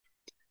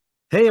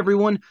Hey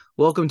everyone,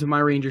 welcome to my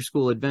Ranger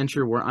School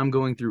adventure where I'm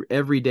going through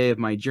every day of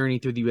my journey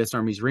through the U.S.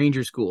 Army's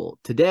Ranger School.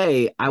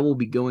 Today, I will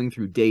be going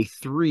through day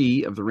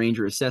 3 of the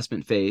Ranger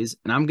assessment phase,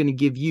 and I'm going to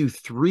give you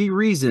 3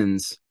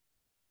 reasons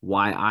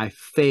why I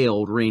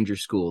failed Ranger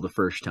School the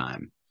first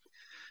time.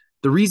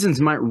 The reasons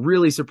might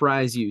really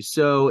surprise you,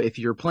 so if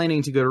you're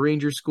planning to go to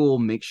Ranger School,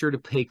 make sure to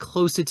pay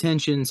close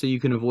attention so you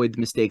can avoid the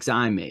mistakes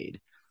I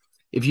made.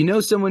 If you know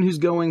someone who's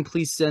going,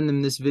 please send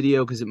them this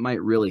video because it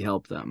might really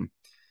help them.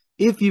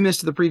 If you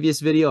missed the previous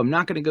video, I'm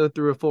not going to go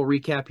through a full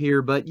recap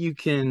here, but you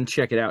can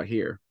check it out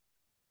here.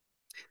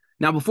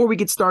 Now, before we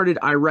get started,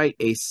 I write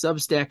a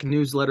Substack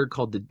newsletter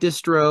called The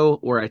Distro,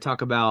 where I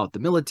talk about the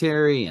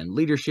military and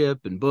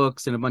leadership and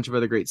books and a bunch of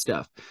other great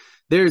stuff.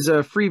 There's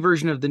a free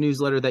version of the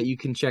newsletter that you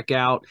can check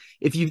out.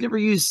 If you've never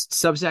used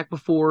Substack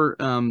before,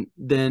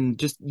 then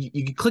just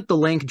you can click the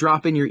link,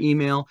 drop in your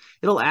email.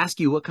 It'll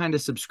ask you what kind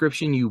of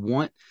subscription you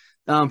want.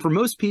 For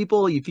most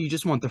people, if you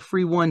just want the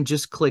free one,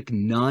 just click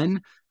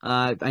none.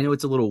 I know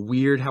it's a little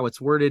weird how it's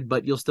worded,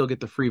 but you'll still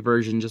get the free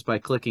version just by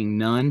clicking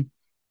none.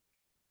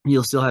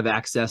 You'll still have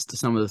access to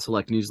some of the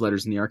select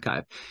newsletters in the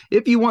archive.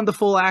 If you want the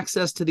full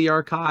access to the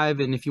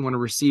archive, and if you want to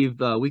receive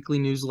weekly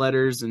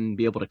newsletters and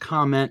be able to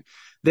comment,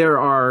 there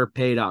are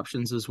paid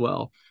options as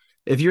well.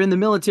 If you're in the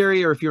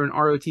military or if you're an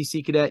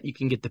ROTC cadet, you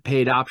can get the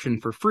paid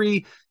option for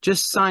free.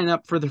 Just sign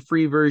up for the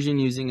free version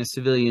using a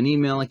civilian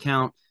email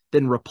account.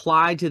 Then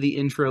reply to the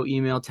intro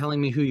email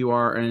telling me who you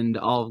are, and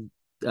I'll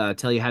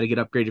tell you how to get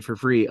upgraded for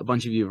free. A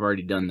bunch of you have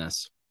already done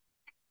this.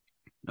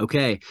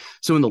 Okay,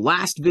 so in the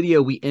last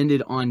video, we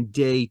ended on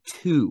day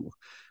 2.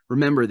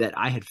 Remember that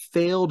I had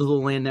failed the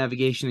land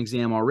navigation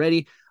exam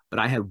already, but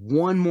I had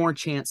one more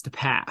chance to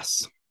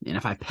pass. And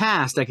if I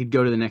passed, I could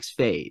go to the next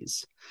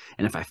phase.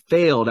 And if I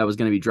failed, I was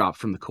going to be dropped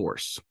from the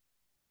course.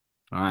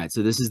 All right,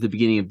 so this is the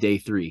beginning of day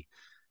 3.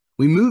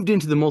 We moved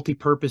into the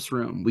multi-purpose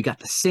room. We got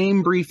the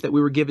same brief that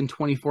we were given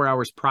 24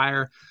 hours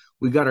prior.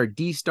 We got our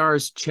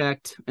D-stars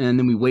checked, and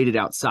then we waited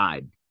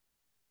outside.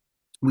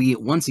 We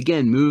once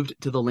again moved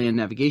to the land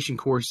navigation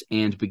course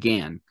and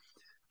began.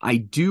 I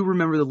do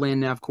remember the land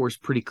nav course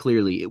pretty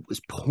clearly. It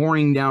was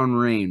pouring down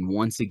rain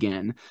once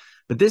again.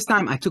 But this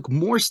time I took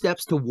more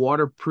steps to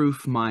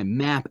waterproof my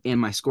map and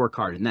my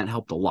scorecard, and that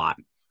helped a lot.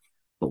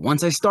 But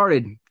once I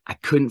started, I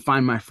couldn't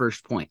find my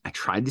first point. I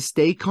tried to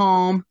stay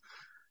calm,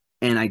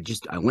 and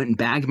I went and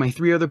bagged my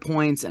 3 other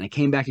points, and I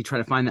came back to try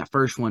to find that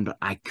first one, but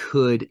I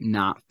could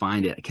not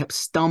find it. I kept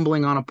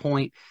stumbling on a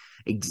point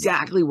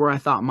exactly where I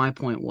thought my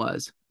point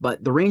was.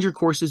 But the Ranger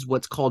course is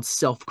what's called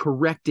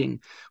self-correcting,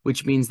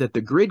 which means that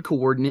the grid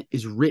coordinate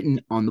is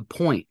written on the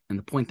point, and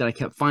the point that I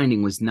kept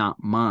finding was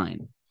not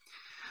mine.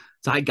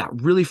 So I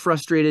got really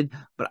frustrated,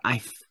 but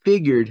I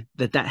figured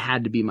that that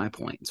had to be my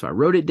point. So I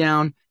wrote it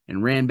down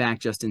and ran back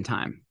just in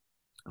time.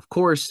 Of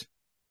course,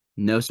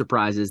 no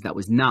surprises, that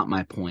was not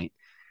my point.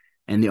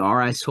 And the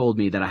RIs told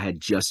me that I had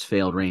just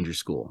failed Ranger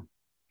School.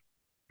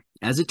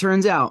 As it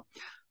turns out,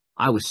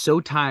 I was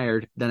so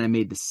tired that I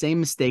made the same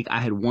mistake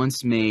I had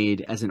once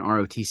made as an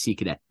ROTC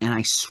cadet, and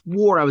I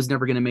swore I was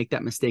never going to make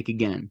that mistake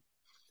again.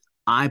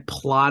 I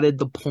plotted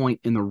the point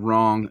in the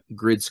wrong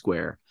grid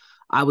square.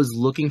 I was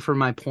looking for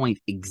my point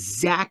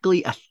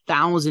exactly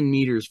 1,000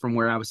 meters from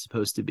where I was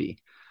supposed to be.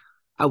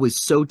 I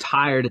was so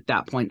tired at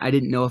that point, I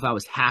didn't know if I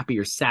was happy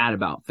or sad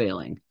about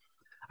failing.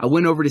 I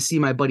went over to see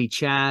my buddy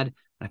Chad.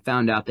 I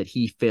found out that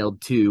he failed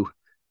too.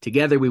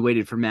 Together, we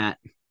waited for Matt.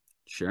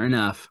 Sure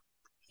enough,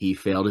 he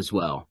failed as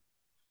well.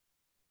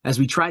 As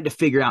we tried to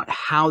figure out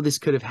how this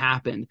could have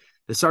happened,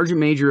 the Sergeant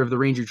Major of the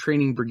Ranger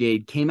Training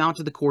Brigade came out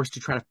to the course to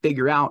try to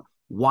figure out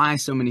why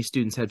so many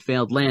students had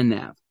failed land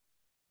nav.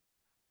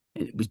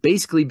 And it was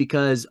basically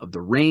because of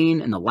the rain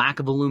and the lack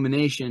of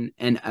illumination,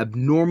 an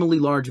abnormally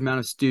large amount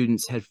of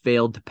students had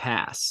failed to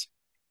pass.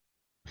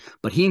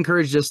 But he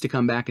encouraged us to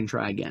come back and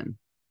try again.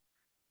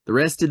 The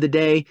rest of the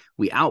day,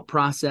 we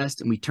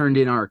out-processed and we turned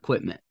in our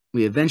equipment.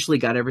 We eventually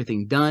got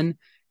everything done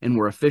and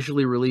were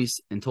officially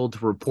released and told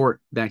to report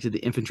back to the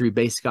Infantry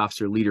Basic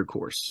Officer Leader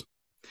course.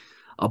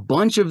 A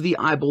bunch of the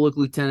IBOLC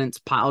lieutenants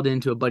piled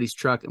into a buddy's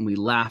truck, and we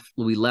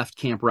left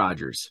Camp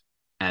Rogers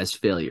as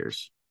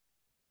failures.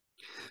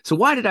 So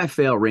why did I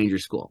fail Ranger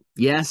School?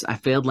 Yes, I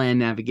failed land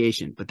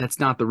navigation, but that's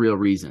not the real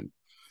reason.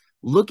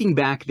 Looking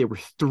back, there were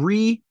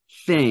 3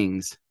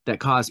 things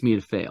that caused me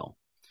to fail.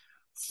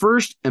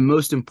 First, and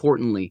most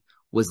importantly,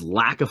 was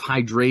lack of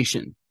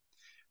hydration.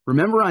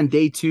 Remember on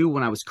day 2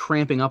 when I was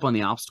cramping up on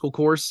the obstacle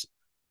course?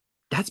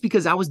 That's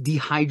because I was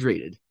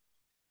dehydrated.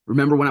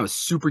 Remember when I was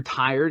super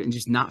tired and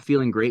just not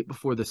feeling great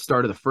before the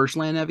start of the first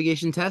land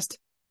navigation test?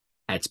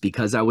 That's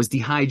because I was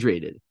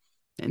dehydrated.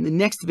 In the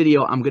next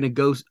video, I'm going to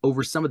go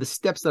over some of the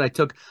steps that I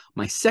took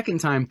my second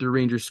time through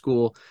Ranger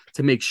School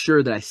to make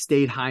sure that I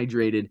stayed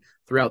hydrated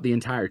throughout the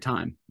entire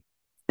time.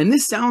 And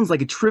this sounds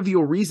like a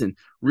trivial reason.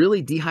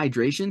 Really,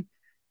 dehydration?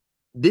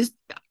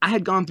 I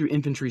had gone through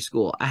infantry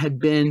school. I had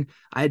been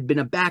a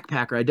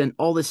backpacker. I'd done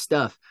all this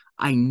stuff.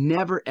 I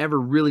never, ever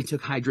really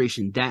took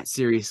hydration that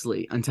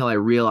seriously until I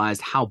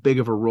realized how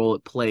big of a role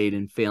it played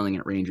in failing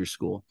at Ranger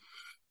School.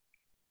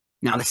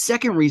 Now, the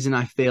second reason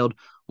I failed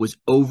was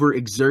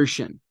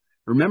overexertion.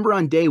 Remember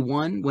on day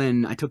one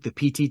when I took the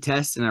PT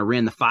test and I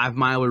ran the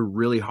 5-miler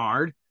really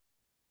hard?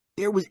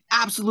 There was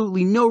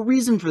absolutely no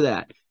reason for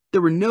that.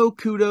 There were no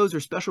kudos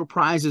or special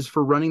prizes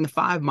for running the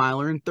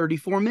 5-miler in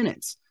 34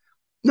 minutes.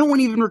 No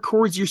one even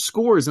records your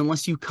scores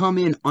unless you come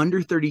in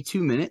under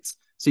 32 minutes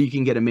so you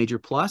can get a major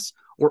plus,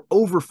 or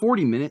over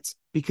 40 minutes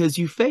because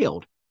you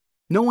failed.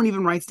 No one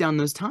even writes down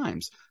those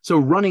times. So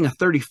running a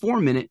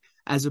 34-minute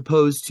as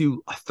opposed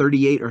to a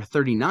 38 or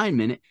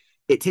 39-minute,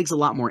 it takes a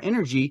lot more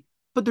energy,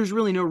 but there's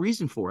really no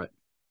reason for it.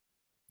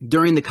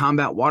 During the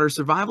combat water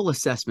survival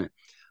assessment,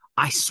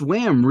 I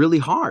swam really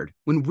hard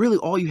when really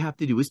all you have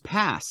to do is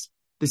pass.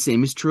 The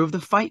same is true of the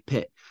fight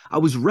pit. I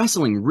was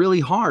wrestling really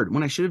hard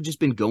when I should have just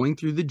been going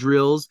through the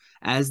drills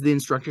as the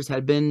instructors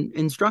had been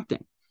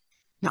instructing.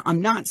 Now,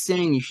 I'm not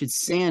saying you should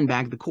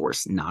sandbag the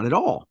course, not at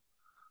all.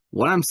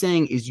 What I'm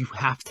saying is you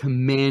have to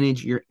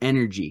manage your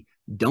energy.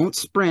 Don't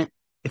sprint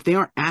if they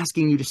aren't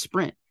asking you to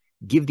sprint.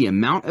 Give the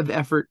amount of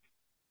effort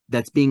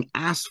that's being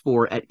asked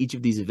for at each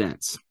of these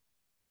events.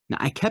 Now,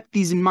 I kept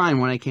these in mind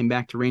when I came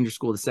back to Ranger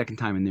School the second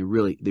time, and they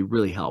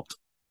really helped.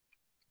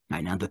 All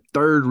right, now, the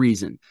third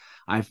reason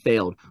I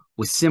failed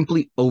was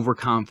simply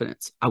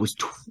overconfidence. I was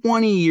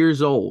 20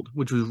 years old,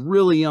 which was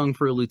really young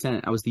for a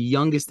lieutenant. I was the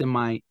youngest in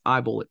my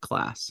eyebullet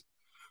class.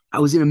 I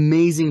was in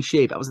amazing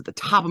shape. I was at the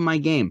top of my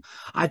game.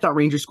 I thought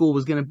Ranger School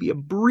was going to be a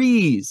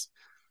breeze.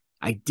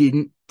 I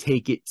didn't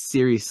take it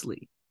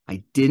seriously.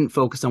 I didn't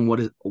focus on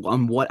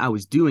what I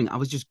was doing. I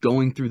was just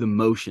going through the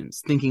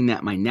motions, thinking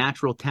that my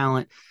natural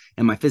talent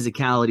and my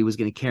physicality was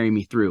going to carry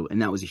me through,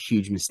 and that was a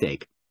huge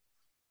mistake.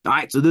 All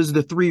right, so those are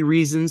the 3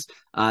 reasons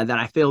that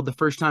I failed the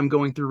first time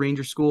going through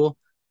Ranger School.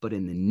 But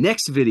in the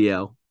next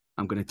video,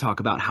 I'm going to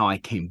talk about how I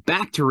came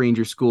back to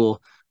Ranger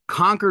School,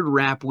 conquered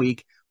Rap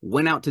Week,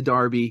 went out to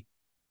Darby,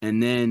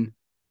 and then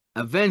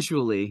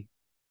eventually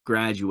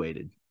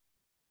graduated.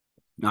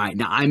 All right,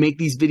 now I make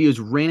these videos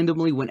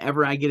randomly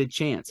whenever I get a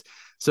chance.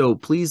 So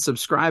please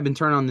subscribe and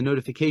turn on the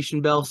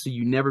notification bell so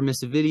you never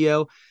miss a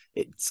video.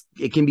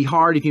 It can be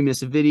hard if you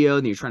miss a video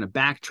and you're trying to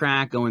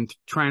backtrack,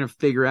 trying to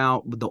figure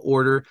out the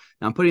order.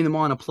 Now I'm putting them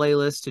on a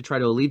playlist to try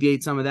to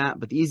alleviate some of that,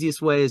 but the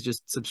easiest way is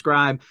just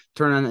subscribe,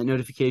 turn on that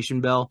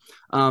notification bell.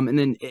 And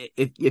then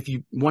if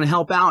you want to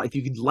help out, if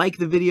you could like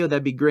the video,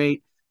 that'd be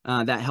great.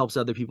 That helps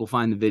other people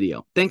find the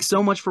video. Thanks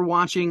so much for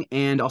watching,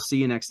 and I'll see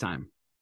you next time.